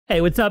Hey,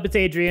 what's up? It's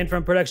Adrian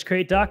from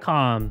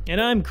ProductionCrate.com. And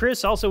I'm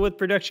Chris, also with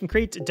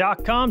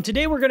ProductionCrate.com.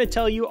 Today we're going to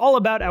tell you all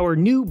about our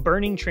new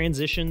burning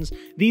transitions.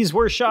 These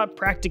were shot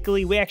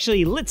practically. We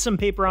actually lit some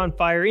paper on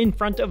fire in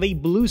front of a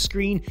blue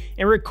screen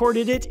and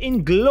recorded it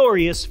in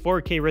glorious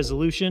 4K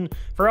resolution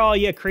for all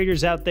you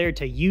creators out there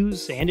to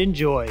use and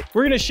enjoy.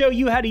 We're going to show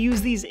you how to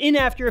use these in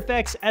After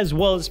Effects as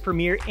well as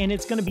Premiere, and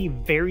it's going to be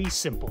very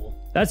simple.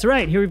 That's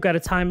right, here we've got a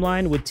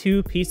timeline with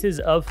two pieces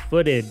of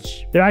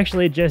footage. They're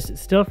actually just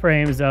still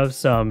frames of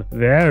some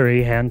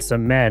very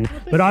handsome men,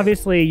 but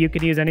obviously you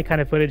can use any kind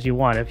of footage you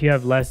want. If you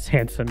have less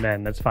handsome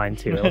men, that's fine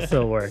too, it'll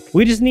still work.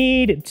 We just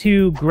need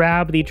to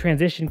grab the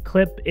transition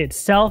clip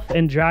itself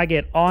and drag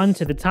it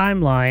onto the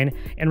timeline,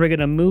 and we're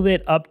gonna move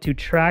it up to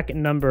track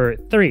number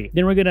 3.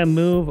 Then we're gonna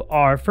move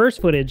our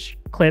first footage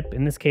clip,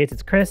 in this case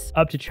it's Chris,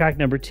 up to track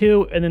number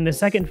 2, and then the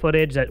second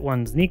footage, that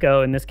one's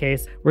Nico in this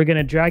case, we're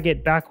gonna drag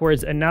it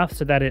backwards enough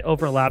so that it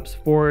overlaps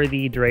for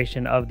the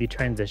duration of the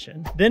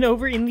transition. Then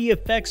over in the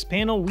effects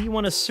panel, we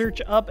want to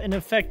search up an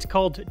effect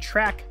called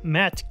Track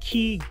Matte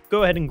Key.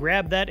 Go ahead and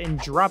grab that and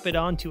drop it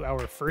onto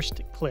our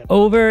first clip.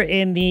 Over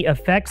in the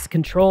effects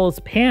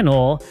controls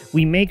panel,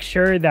 we make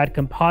sure that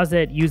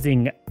composite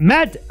using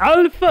Matte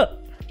Alpha.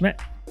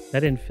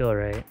 That didn't feel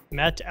right.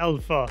 Matte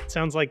Alpha.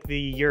 Sounds like the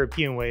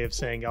European way of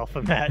saying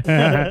alpha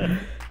matte.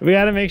 We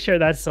gotta make sure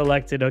that's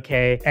selected,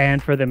 okay?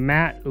 And for the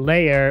matte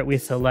layer, we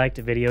select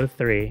video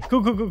 3.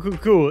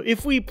 Cool.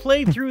 If we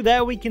play through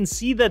that, we can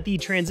see that the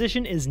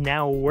transition is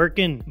now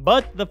working,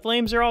 but the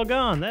flames are all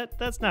gone.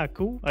 That's not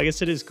cool. I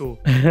guess it is cool.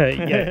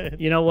 Yeah,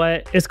 you know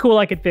what? It's cool,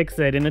 I could fix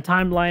it. In the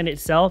timeline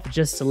itself,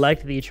 just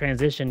select the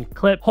transition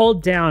clip,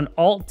 hold down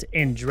Alt,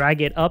 and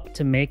drag it up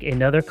to make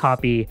another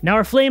copy. Now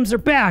our flames are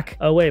back.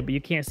 Oh wait, but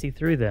you can't see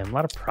through them. A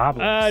lot of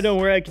problems. Don't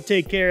worry, I can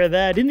take care of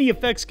that. In the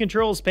effects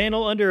controls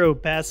panel under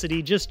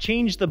opacity, just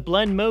change the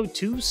blend mode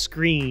to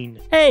screen.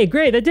 Hey,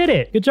 great, that did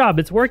it. Good job,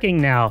 it's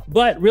working now.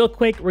 But real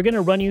quick, we're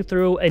gonna run you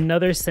through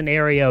another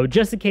scenario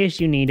just in case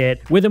you need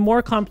it. With a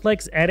more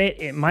complex edit,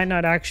 it might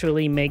not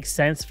actually make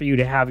sense for you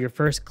to have your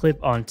first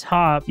clip on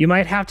top. You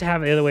might have to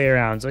have it the other way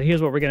around. So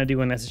here's what we're gonna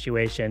do in that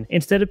situation.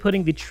 Instead of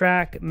putting the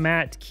track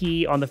matte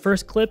key on the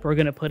first clip, we're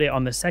gonna put it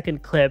on the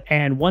second clip.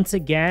 And once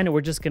again,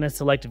 we're just gonna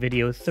select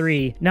video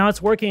 3. Now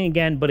it's working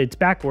again, but it's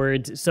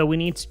backwards, so we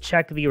need to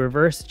check the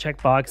reverse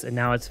checkbox, and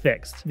now it's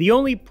fixed. The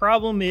only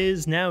problem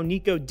is now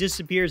Nico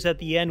disappears at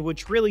the end,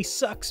 which really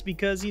sucks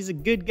because he's a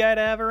good guy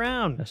to have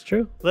around. That's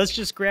true. Let's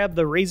just grab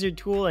the razor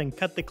tool and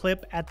cut the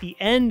clip at the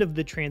end of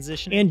the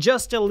transition and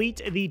just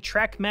delete the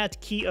track matte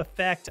key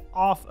effect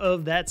off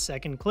of that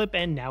second clip,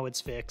 and now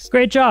it's fixed.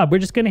 Great job. We're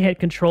just gonna hit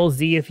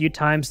Control-Z a few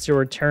times to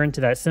return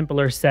to that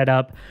simpler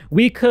setup.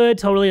 We could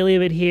totally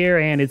leave it here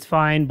and it's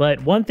fine,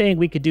 but one thing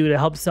we could do to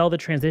help sell the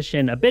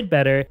transition a bit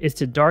better is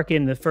to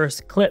darken the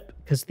first clip,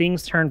 because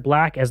things turn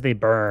black as they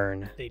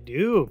burn. They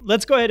do.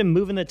 Let's go ahead and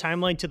move in the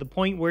timeline to the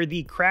point where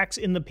the cracks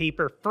in the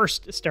paper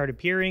first start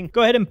appearing.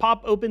 Go ahead and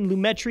pop open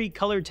Lumetri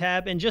color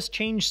tab and just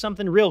change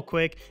something real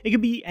quick. It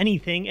could be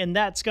anything, and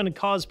that's going to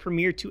cause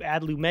Premiere to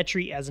add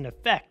Lumetri as an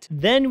effect.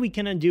 Then we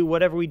can undo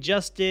whatever we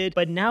just did,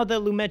 but now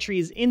that Lumetri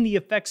is in the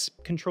effects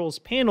controls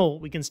panel,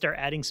 we can start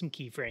adding some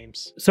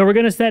keyframes. So we're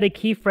going to set a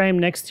keyframe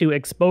next to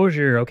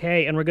exposure,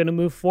 okay? And we're going to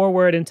move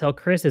forward until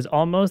Chris is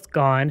almost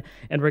gone,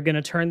 and we're going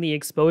to turn the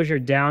exposure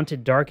down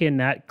to darken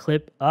that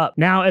clip up.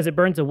 Now, as it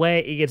burns away,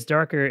 it gets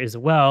darker as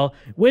well,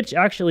 which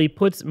actually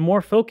puts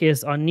more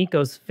focus on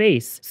Nico's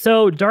face.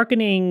 So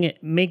darkening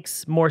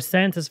makes more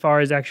sense as far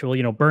as actual,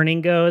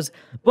 burning goes,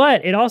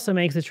 but it also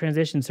makes the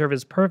transition serve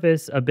its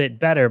purpose a bit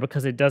better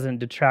because it doesn't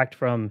detract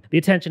from the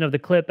attention of the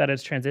clip that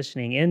it's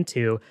transitioning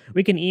into.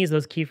 We can ease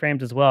those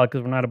keyframes as well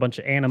because we're not a bunch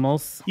of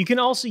animals. You can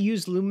also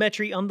use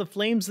Lumetri on the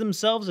flames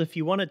themselves if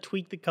you want to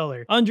tweak the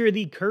color. Under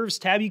the curves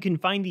tab, you can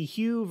find the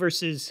hue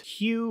versus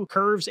hue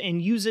curves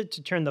and use it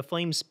to turn the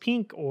flames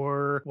pink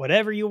or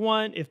whatever you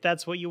want if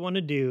that's what you want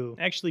to do.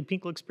 Actually,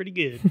 pink looks pretty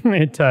good.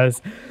 It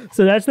does.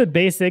 So that's the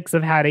basics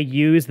of how to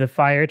use the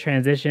fire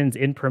transitions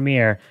in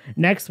Premiere.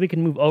 Next, we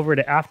can move over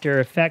to After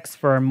Effects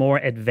for a more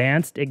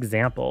advanced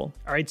example.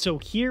 All right, so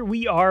here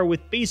we are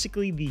with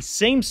basically the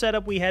same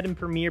setup we had in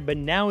Premiere, but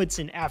now it's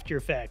in After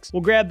Effects.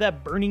 We'll grab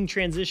that burning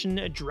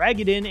transition, drag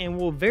it in, and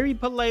we'll very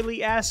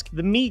politely ask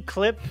the me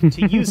clip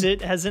to use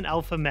it as an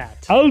alpha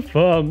matte.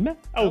 Alpha matte.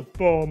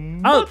 Alpha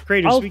matte.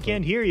 Creators, we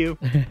can't hear you.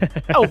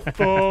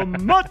 Alpha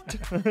matte.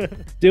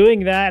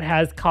 Doing that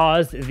has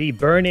caused the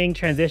burning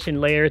transition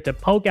layer to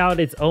poke out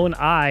its own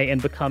eye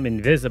and become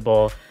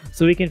invisible.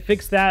 So we can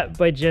fix that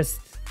by just,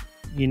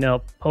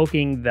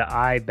 poking the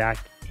eye back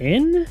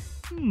in.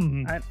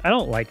 I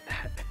don't like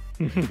that.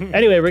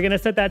 Anyway, we're gonna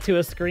set that to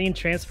a screen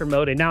transfer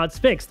mode, and now it's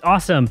fixed.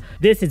 Awesome.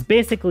 This is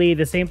basically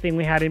the same thing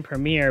we had in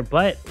Premiere,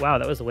 but wow,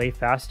 that was way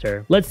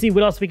faster. Let's see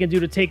what else we can do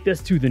to take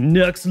this to the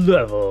next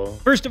level.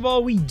 First of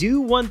all, we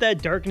do want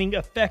that darkening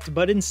effect,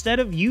 but instead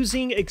of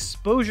using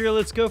exposure,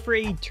 let's go for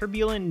a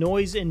turbulent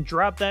noise and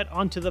drop that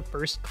onto the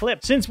first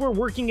clip. Since we're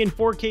working in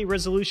 4K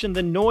resolution,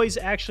 the noise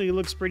actually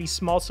looks pretty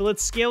small, so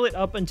let's scale it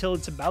up until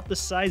it's about the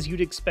size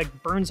you'd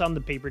expect burns on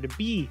the paper to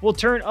be. We'll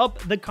turn up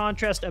the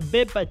contrast a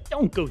bit, but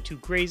don't go too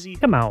crazy.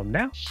 Come on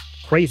now.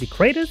 Crazy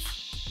craters?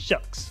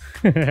 Shucks.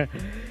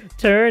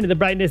 Turn the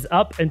brightness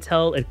up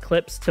until it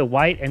clips to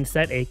white and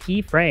set a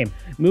keyframe.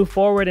 Move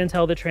forward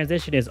until the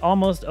transition is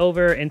almost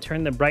over and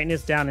turn the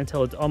brightness down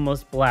until it's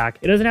almost black.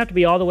 It doesn't have to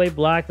be all the way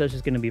black, that's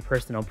just going to be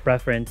personal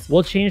preference.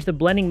 We'll change the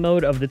blending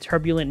mode of the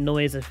turbulent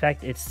noise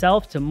effect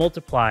itself to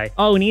multiply.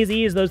 Oh, and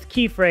easy is those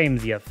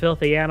keyframes, you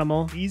filthy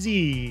animal.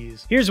 Easy.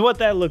 Here's what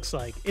that looks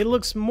like. It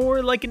looks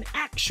more like an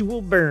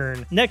actual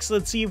burn. Next,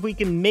 let's see if we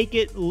can make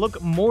it look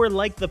more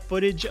like the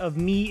footage of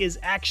me is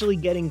actually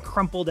getting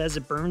crumpled as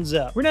it burns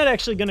up. We're not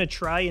actually going to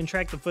try and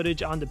track the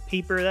footage onto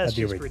paper. That's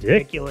just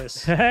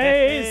ridiculous.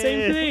 Hey,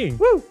 same thing.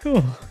 Woo,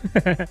 cool.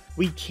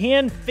 We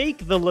can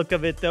fake the look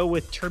of it though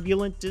with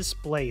Turbulent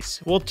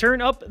Displace. We'll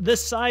turn up the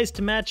size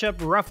to match up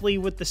roughly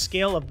with the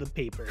scale of the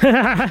paper.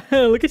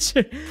 look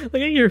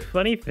at your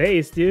funny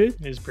face, dude.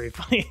 It was pretty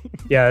funny.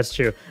 Yeah, that's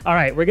true. All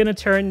right, we're gonna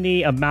turn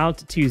the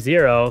amount to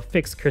 0,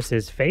 fix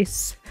Chris's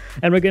face,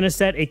 and we're gonna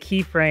set a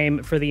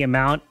keyframe for the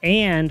amount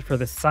and for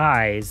the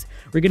size.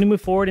 We're gonna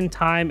move forward in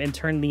time and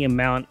turn the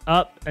amount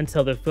up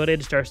until the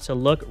footage starts to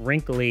look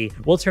wrinkly.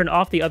 We'll turn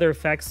off the other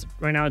effects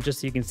right now just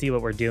so you can see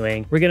what we're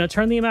doing. We're gonna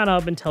turn the amount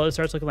up until it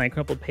starts looking like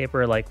crumpled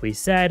paper like we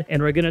said,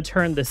 and we're gonna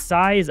turn the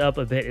size up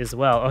a bit as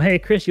well. Oh, hey,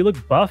 Chris, you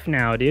look buff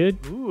now, dude.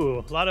 Ooh,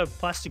 a lot of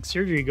plastic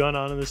surgery going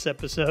on in this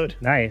episode.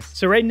 Nice.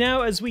 So right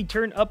now, as we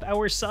turn up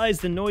our size,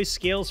 the noise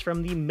scales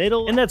from the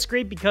middle, and that's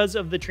great because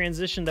of the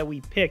transition that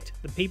we picked.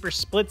 The paper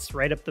splits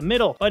right up the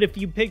middle, but if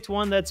you picked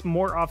one that's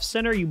more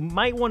off-center, you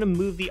might want to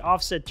move the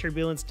offset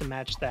turbulence to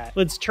match that.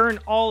 Let's turn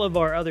all of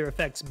our other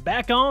effects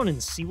back on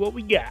and see what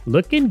we got.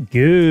 Looking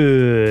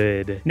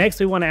good. Next,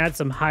 we want to add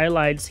some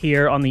highlights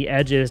here on the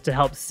edges to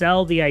help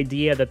sell the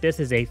idea that this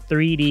is a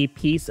 3D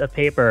piece of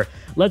paper.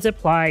 Let's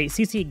apply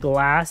CC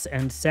Glass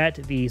and set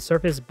the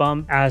surface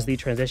bump as the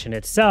transition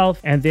itself,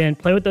 and then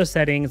play with those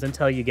settings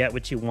until you get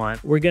what you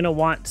want. We're going to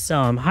want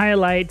some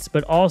highlights,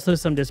 but also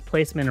some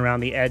displacement around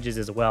the edges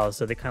as well,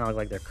 so they kind of look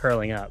like they're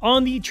curling up.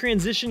 On the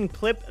transition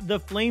clip, the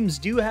flames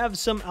do have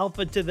some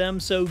alpha to them,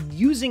 so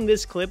using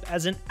this clip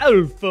as an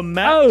alpha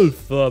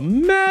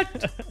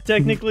matte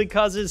technically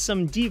causes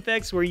some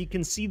defects where you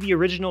can see the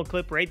original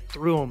clip right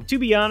through them. To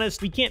be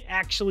honest, we can't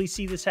actually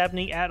see this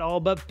happening at all,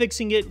 but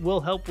fixing it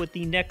will help with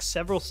the next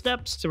several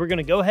steps, so we're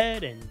gonna go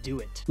ahead and do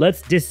it.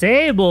 Let's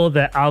disable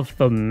the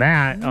alpha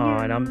matte. Oh,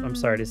 and I'm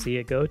sorry to see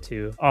it go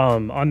to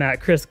on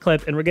that Chris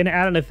clip, and we're gonna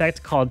add an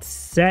effect called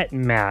set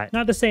matte.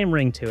 Not the same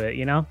ring to it,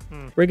 you know?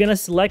 We're gonna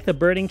select the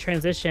burning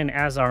transition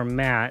as our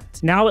matte.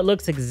 Now it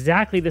looks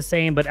exactly the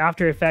same, but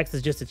After Effects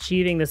is just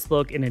achieving this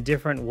look in a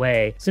different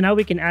way. So now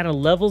we can add a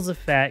levels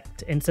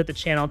effect and set the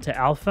channel to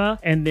alpha,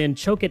 and then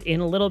choke it in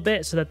a little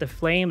bit so that the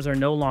flames are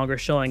no longer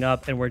showing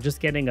up and we're just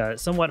getting a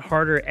somewhat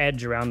harder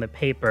edge around the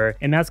paper,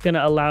 and that's going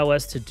to allow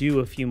us to do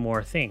a few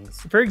more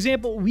things. For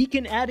example, we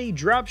can add a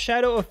drop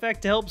shadow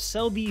effect to help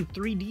sell the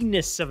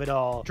 3D-ness of it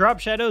all. Drop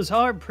shadows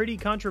are pretty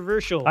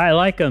controversial. I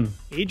like them.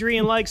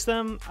 Adrian likes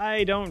them.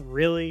 I don't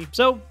really.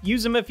 So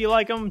use them if you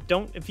like them,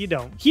 don't if you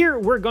don't. Here,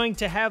 we're going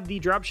to have the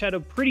drop shadow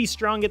pretty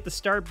strong at the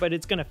start, but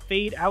it's going to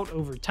fade out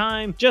over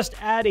time. Just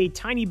add a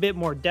tiny bit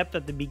more depth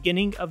at the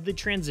beginning of the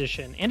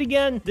transition. And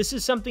again, this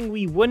is something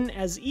we wouldn't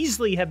as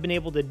easily have been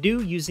able to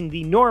do using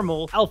the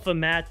normal alpha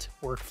matte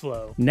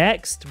workflow.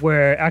 Next,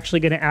 we're actually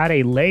going to add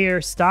a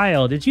layer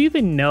style. Did you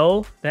even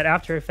know that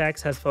After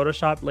Effects has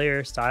Photoshop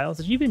layer styles?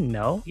 Did you even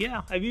know?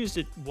 Yeah, I've used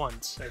it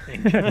once, I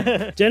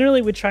think.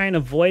 Generally, we try and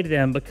avoid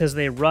them because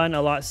they run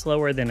a lot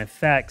slower than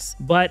effects.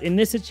 But in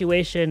this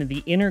situation,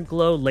 the inner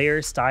glow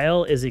layer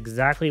style is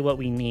exactly what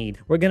we need.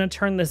 We're going to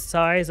turn the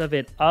size of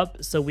it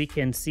up so we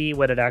can see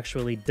what it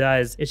actually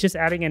does. It's just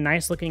adding a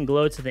nice looking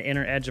glow to the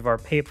inner edge of our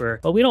paper,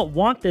 but we don't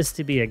want this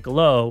to be a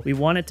glow. We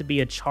want it to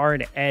be a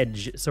charred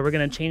edge. So we're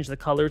going to change the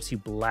color to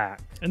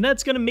black. And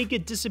that's going to make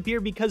it disappear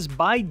because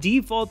by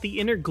default, the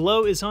inner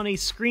glow is on a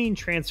screen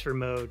transfer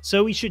mode.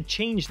 So we should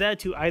change that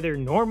to either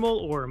normal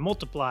or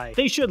multiply.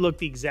 They should look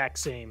the exact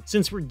same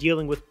since we're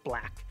dealing with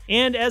black.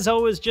 And as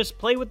always, just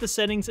play with the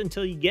settings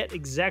until you get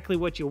exactly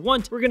what you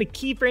want. We're going to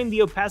keyframe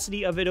the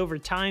opacity of it over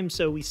time,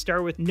 so we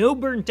start with no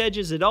burnt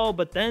edges at all,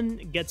 but then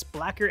it gets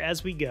blacker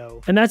as we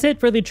go. And that's it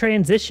for the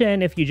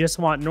transition if you just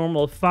want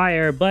normal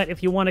fire, but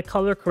if you want to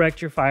color correct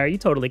your fire, you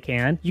totally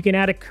can. You can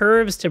add a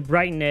curves to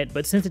brighten it,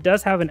 but since it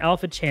does have an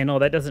alpha channel,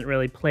 that doesn't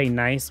really play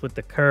nice with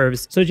the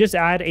curves. So just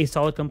add a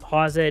solid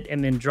composite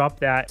and then drop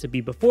that to be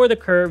before the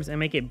curves and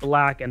make it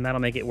black, and that'll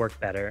make it work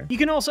better. You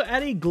can also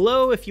add a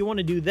glow if you want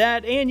to do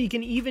that, and you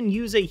can even even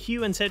use a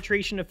hue and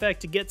saturation effect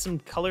to get some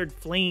colored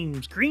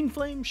flames. Green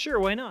flames?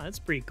 Sure, why not? That's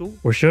pretty cool.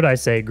 Or should I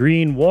say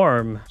green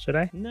warm? Should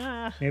I?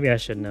 Nah. Maybe I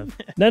shouldn't have.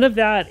 None of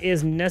that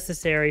is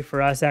necessary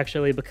for us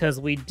actually, because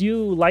we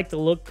do like the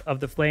look of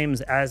the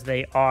flames as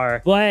they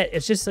are, but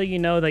it's just so you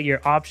know that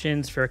your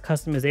options for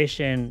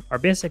customization are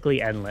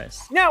basically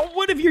endless. Now,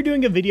 what if you're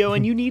doing a video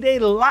and you need a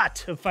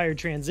lot of fire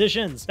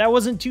transitions? That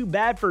wasn't too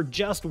bad for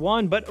just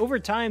one, but over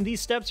time, these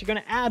steps are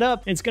gonna add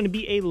up and it's gonna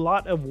be a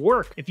lot of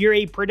work. If you're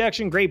a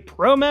ProductionCrate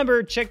Pro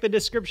member, check the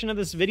description of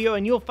this video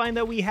and you'll find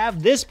that we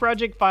have this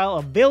project file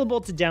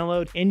available to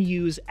download and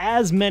use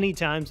as many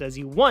times as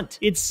you want.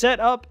 It's set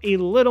up a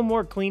little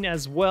more clean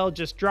as well.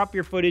 Just drop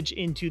your footage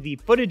into the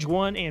footage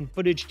 1 and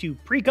footage 2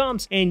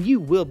 pre-comps and you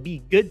will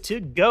be good to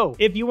go.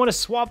 If you want to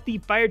swap the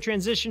fire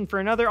transition for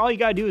another, all you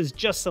gotta do is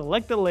just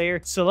select the layer,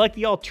 select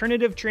the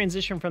alternative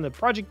transition from the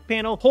project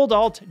panel, hold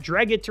Alt,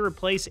 drag it to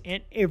replace,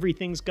 and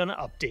everything's gonna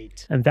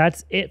update. And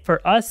that's it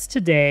for us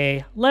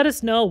today. Let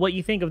us know what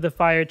you think of the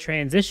fire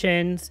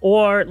transitions,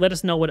 or let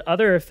us know what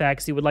other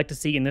effects you would like to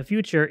see in the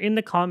future in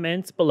the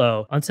comments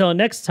below. Until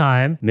next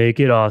time, make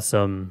it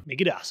awesome.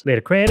 Make it awesome.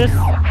 Later,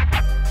 creators.